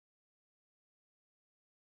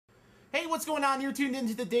Hey, what's going on? You're tuned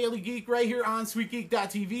into the Daily Geek right here on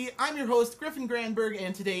SweetGeek.tv. I'm your host, Griffin,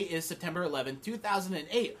 and today is September 11th,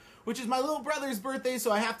 2008, which is my little brother's birthday,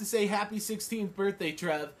 so I have to say happy 16th birthday,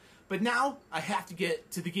 Trev. But now, I have to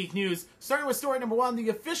get to the geek news. Starting with story number one, the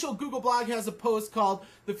official Google blog has a post called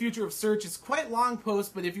The Future of Search. It's quite a long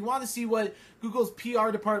post, but if you want to see what Google's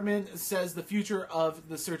PR department says the future of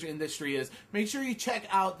the search industry is, make sure you check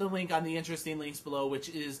out the link on the interesting links below, which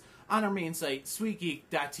is on our main site,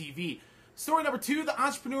 SweetGeek.tv. Story number two, the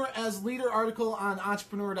Entrepreneur as Leader article on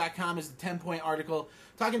entrepreneur.com is a 10-point article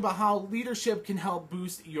talking about how leadership can help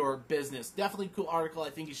boost your business. Definitely a cool article. I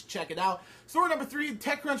think you should check it out. Story number three,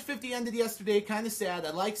 TechCrunch 50 ended yesterday. Kind of sad.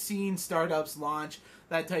 I like seeing startups launch,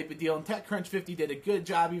 that type of deal. And TechCrunch 50 did a good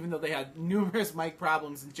job, even though they had numerous mic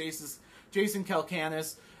problems and Jason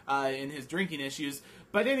Calcanis in his drinking issues.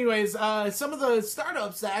 But anyways, some of the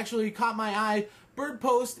startups that actually caught my eye: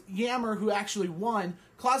 Birdpost, Yammer, who actually won,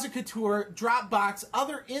 Closet Couture, Dropbox,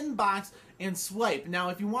 Other Inbox, and Swipe. Now,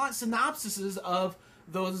 if you want synopsises of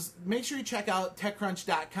those, make sure you check out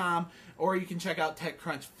TechCrunch.com, or you can check out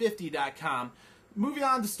TechCrunch50.com. Moving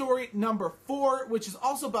on to story number four, which is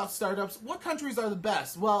also about startups. What countries are the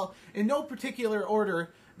best? Well, in no particular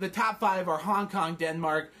order, the top five are Hong Kong,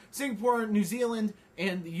 Denmark, Singapore, New Zealand,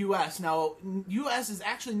 and the U.S. Now, U.S. is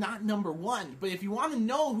actually not number one, but if you want to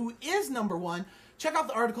know who is number one, check out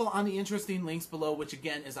the article on the interesting links below, which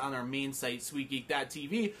again is on our main site,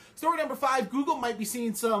 SweetGeek.tv. Story number five, Google might be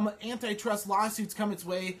seeing some antitrust lawsuits come its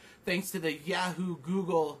way thanks to the Yahoo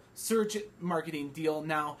Google search marketing deal.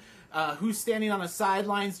 Now, who's standing on the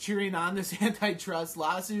sidelines cheering on this antitrust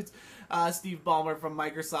lawsuits? Steve Ballmer from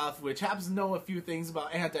Microsoft, which happens to know a few things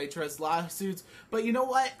about antitrust lawsuits. But you know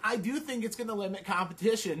what? I do think it's going to limit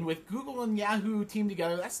competition. With Google and Yahoo teamed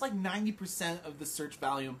together, that's like 90% of the search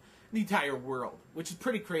volume in the entire world, which is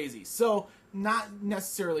pretty crazy. So, not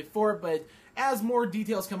necessarily for it, but as more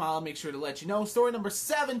details come out, I'll make sure to let you know. Story number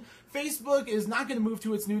seven, Facebook is not going to move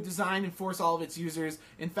to its new design and force all of its users.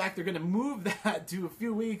 In fact, they're going to move that to a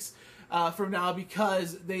few weeks from now,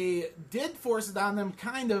 because they did force it on them,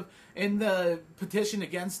 kind of, and the petition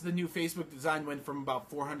against the new Facebook design went from about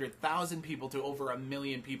 400,000 people to over 1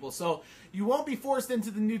 million people. So you won't be forced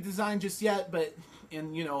into the new design just yet, but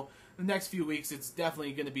in, the next few weeks, it's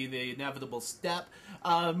definitely going to be the inevitable step.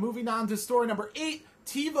 Moving on to story number eight,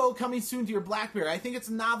 TiVo coming soon to your BlackBerry. I think it's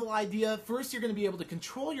a novel idea. First, you're going to be able to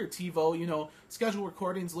control your TiVo, schedule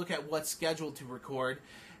recordings, look at what's scheduled to record.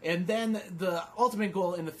 And then the ultimate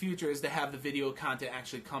goal in the future is to have the video content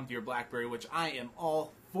actually come to your BlackBerry, which I am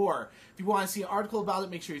all for. If you want to see an article about it,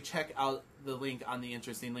 make sure you check out the link on the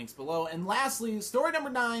interesting links below. And lastly, story number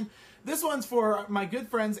nine. This one's for my good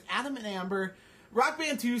friends Adam and Amber. Rock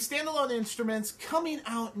Band 2 standalone instruments coming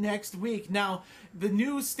out next week. Now, the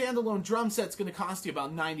new standalone drum set's going to cost you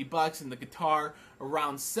about $90 and the guitar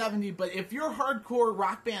around $70. But if you're hardcore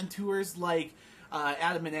Rock Band tours like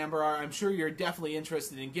Adam and Amber are, I'm sure you're definitely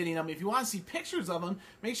interested in getting them. If you want to see pictures of them,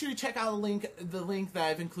 make sure you check out the link that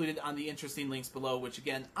I've included on the interesting links below, which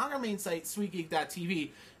again, on our main site, SweetGeek.tv.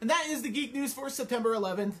 And that is the Geek News for September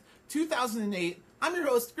 11th, 2008. I'm your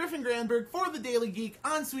host, Griffin for the Daily Geek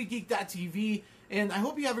on SweetGeek.tv. And I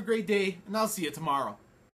hope you have a great day, and I'll see you tomorrow.